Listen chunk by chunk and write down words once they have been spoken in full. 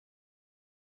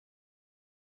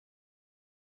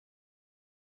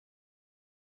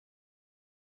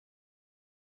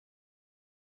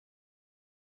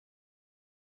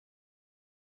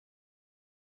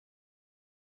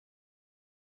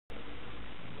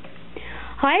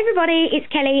Hi everybody,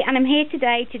 it's Kelly and I'm here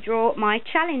today to draw my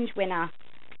challenge winner.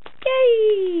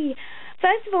 Yay!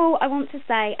 First of all, I want to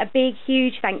say a big,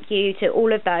 huge thank you to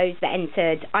all of those that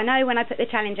entered. I know when I put the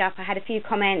challenge up, I had a few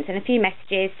comments and a few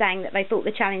messages saying that they thought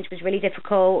the challenge was really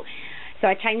difficult. So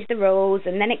I changed the rules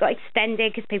and then it got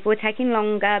extended because people were taking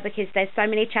longer because there's so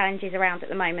many challenges around at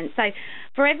the moment. So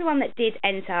for everyone that did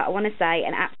enter, I want to say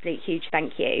an absolute huge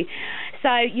thank you.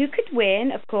 So you could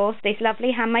win, of course, this lovely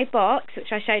handmade box,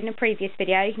 which I showed in a previous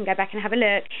video. You can go back and have a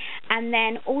look. And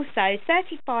then also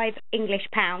 35 English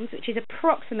pounds, which is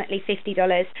approximately $50,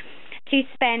 to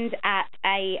spend at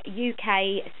a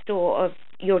UK store of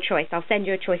your choice. I'll send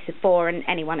you a choice of 4 and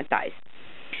any one of those.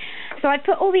 So I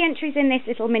put all the entries in this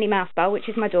little Minnie Mouse bowl, which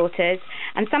is my daughter's,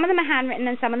 and some of them are handwritten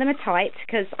and some of them are typed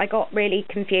because I got really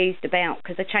confused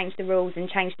because I changed the rules and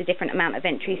changed the different amount of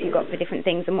entries you got for different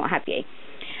things and what have you.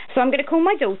 So I'm going to call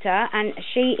my daughter and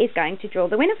she is going to draw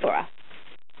the winner for us.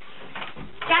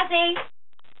 Jazzy!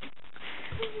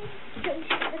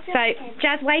 So,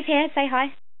 Jazz, wave here, say hi.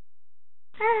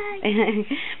 Hi.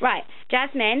 Right,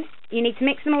 Jasmine, you need to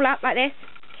mix them all up like this.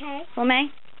 Okay. For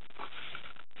me.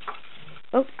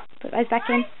 Oh, put those back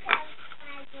in.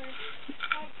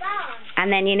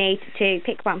 And then you need to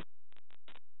pick one.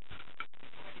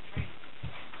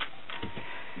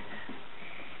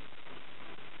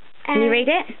 Can you read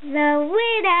it? The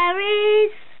winner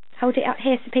is... Hold it up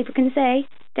here so people can see.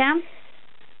 Down.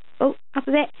 Oh, up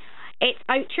a bit. It's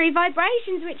Oak Tree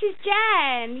Vibrations, which is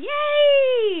Jen.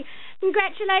 Yay!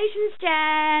 Congratulations,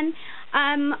 Jen.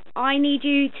 I need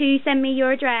you to send me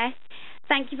your address.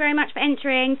 Thank you very much for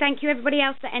entering. Thank you everybody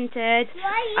else that entered.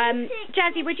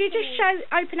 Jazzy, would you just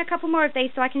open a couple more of these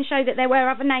so I can show that there were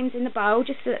other names in the bowl,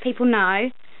 just so that people know?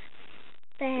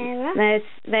 Sarah.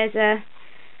 There's a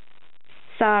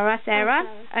Sarah.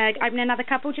 Open another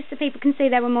couple just so people can see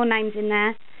there were more names in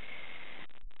there.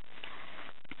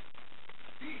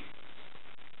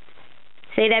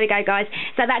 See, there we go, guys.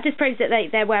 So that just proves that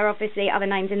there were obviously other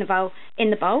names in the bowl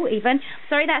even.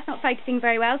 Sorry, that's not focusing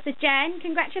very well. So, Jen,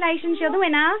 congratulations, you're the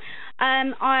winner.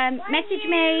 Message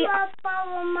me.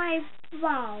 My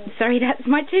bowl? Sorry, that's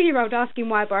my 2-year-old asking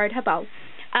why I borrowed her bowl.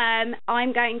 You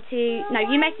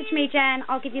message me, Jen.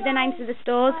 I'll give you the names of the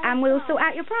stores and we'll sort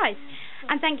out your prize.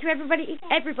 And thank you,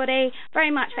 everybody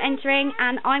very much for entering.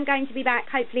 And I'm going to be back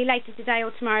hopefully later today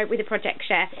or tomorrow with a project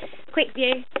share. Quick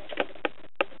view.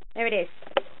 There it is.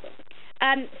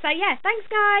 So yeah, thanks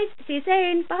guys. See you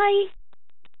soon. Bye.